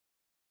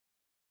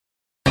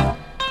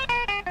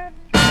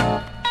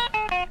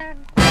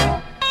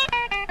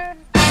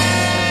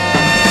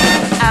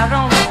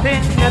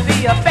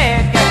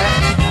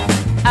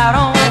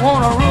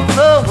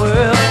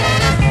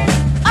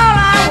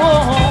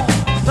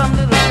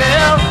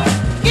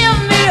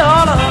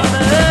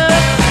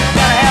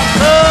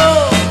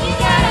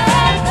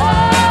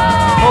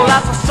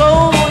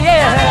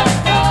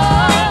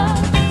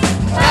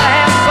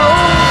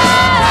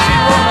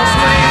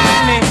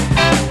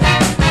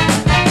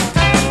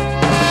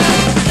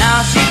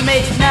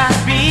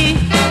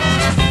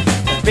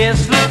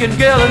looking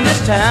girl in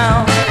this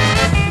town.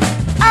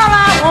 All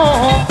I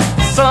want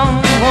is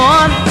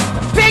someone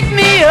to pick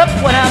me up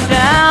when I'm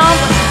down.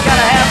 But you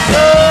gotta have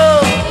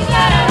soul. You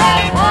gotta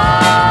have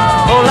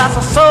soul. Oh, lots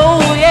of soul,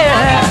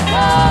 yeah.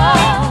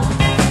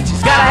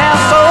 She's gotta have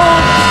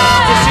soul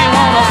if she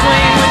wanna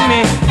swing with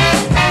me.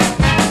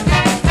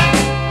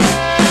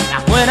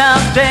 Now when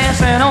I'm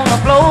dancing on the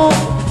floor,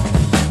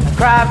 the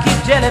crowd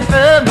keeps yelling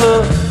for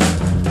more.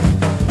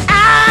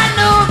 I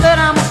know that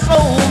I'm a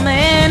soul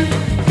man.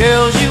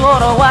 Girls, you ought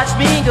to watch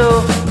me go.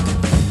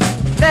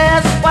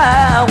 That's why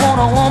I want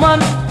a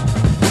woman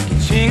who can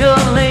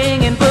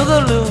jingling and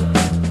boogaloo.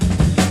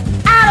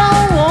 I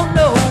don't want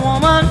no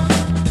woman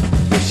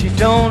if she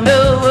don't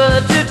know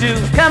what to do.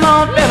 Come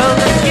on, fellas,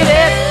 let's get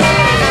it.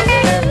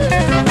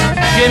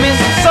 Give me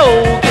some soul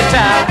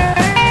guitar.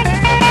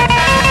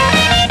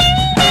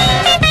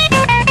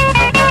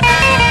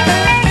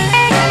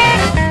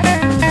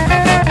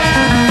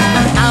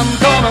 I'm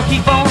gonna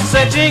keep on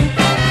searching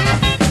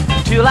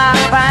till I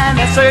find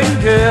a certain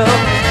girl.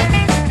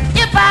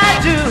 If I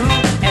do,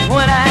 and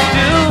when I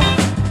do,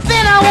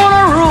 then I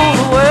wanna rule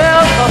the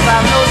world. 'Cause I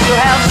know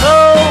she'll have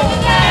soul.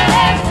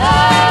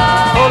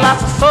 Oh,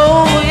 lots of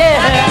soul.